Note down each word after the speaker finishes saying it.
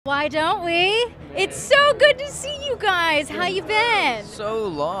Why don't we? It's so good to see you guys. How you been? So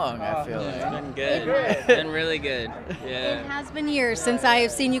long, I feel like. It's been good. It's been really good. Yeah. It has been years since I have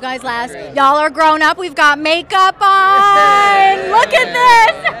seen you guys last. Y'all are grown up. We've got makeup on. Look at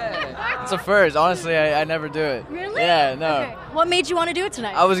this. It's a first. Honestly, I never do it. Really? Yeah, no. Okay. What made you want to do it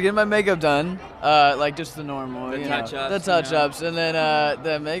tonight? I was getting my makeup done, like just the normal, The you touch-ups, know, the touch-ups, and then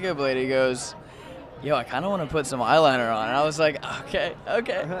the makeup lady goes, "Yo, I kind of want to put some eyeliner on," and I was like, "Okay."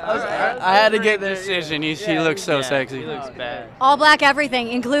 I had to get there. Decision. She looks so sexy. She looks bad. All black everything,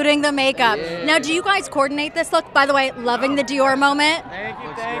 including the makeup. Now, do you guys coordinate this look? By the way, loving the Dior moment. Thank you.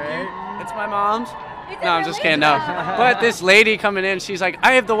 It's my mom's. Is it No, I'm just really? kidding. No. But this lady coming in, she's like,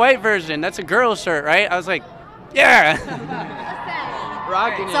 "I have the white version. That's a girl shirt, right?" I was like, "Yeah."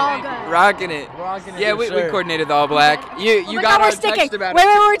 Rocking It's all good. Rocking it. Yeah, we coordinated the all black. You Oh my got God, our we're sticking. text about Wait.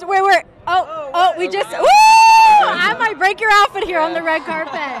 it. Oh, we just. Woo! I might break your outfit here on the red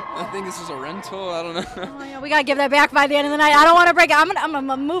carpet. I think this is a rental. I don't know. Oh, yeah, we gotta give that back by the end of the night. I don't want to break it. I'm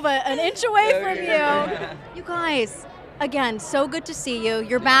gonna move an inch away from you. You guys, again, so good to see you.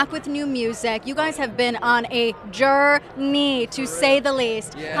 You're back with new music. You guys have been on a journey, to say the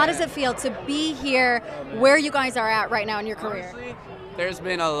least. Yeah. How does it feel to be here, where you guys are at right now in your career? There's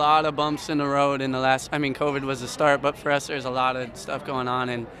been a lot of bumps in the road in the last, I mean, COVID was the start, but for us there's a lot of stuff going on,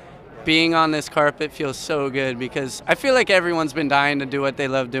 and being on this carpet feels so good because I feel like everyone's been dying to do what they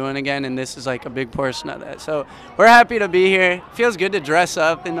love doing again, and this is like a big portion of that. So we're happy to be here. It feels good to dress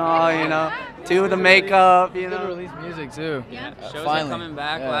up and all, you know, do the makeup, you Good to know. release music too. Yeah. Shows Finally. are coming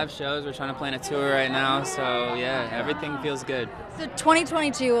back, Yeah. live shows. We're trying to plan a tour right now, so yeah, everything feels good. So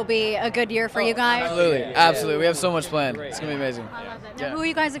 2022 will be a good year for you guys. Absolutely. We have so much planned. It's gonna be amazing. I love that. Now, who are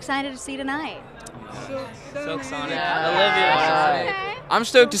you guys excited to see tonight? Silk Sonic. Yeah. Olivia. Okay. I'm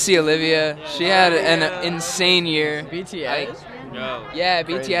stoked to see Olivia. She had an insane year. BTS. No. Yeah,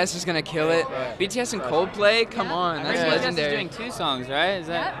 BTS is gonna kill it. BTS and Coldplay, come on, that's BTS is legendary. doing 2 songs, right? Is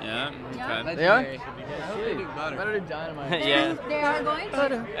that? Yeah. Okay. They are? Better. Better do Dynamite. Yeah. They are going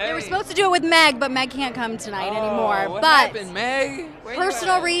to. They were supposed to do it with Meg, but Meg can't come tonight anymore. What But happened, Meg? Where you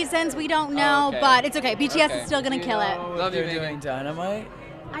personal at? reasons, we don't know, okay. but it's okay. BTS Okay. is still gonna kill it. Love you, They're Megan. doing Dynamite.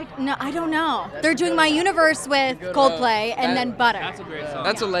 I don't know. They're doing My Universe with Coldplay and then Butter. That's a great song.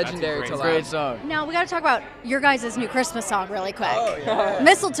 That's a legendary to Great love. song. Now we got to talk about your guys' new Christmas song really quick. yeah.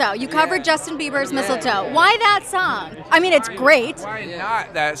 Mistletoe. You covered Justin Bieber's Mistletoe. Why that song? I mean, it's great. Why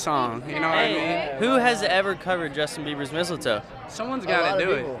not that song? You know what I mean? Who has ever covered Justin Bieber's Mistletoe? Someone's lot got to of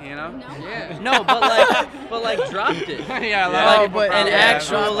do people. it, you know? Yeah. No, but like dropped it. Yeah, a lot Like, of people an probably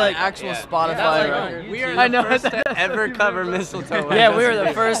actual, have. like- actual Yeah. Spotify. That's like record. on We are YouTube. the I know first that. to ever cover Mistletoe. Yeah, we were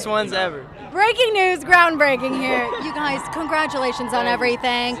the first ones ever. Breaking news, groundbreaking here. You guys, congratulations on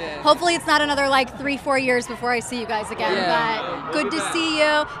everything. Hopefully it's not another like 3-4 years before I see you guys again. Yeah. But good to see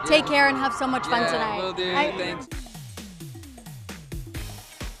you. Take care and have so much fun tonight. Will do. I- Thanks.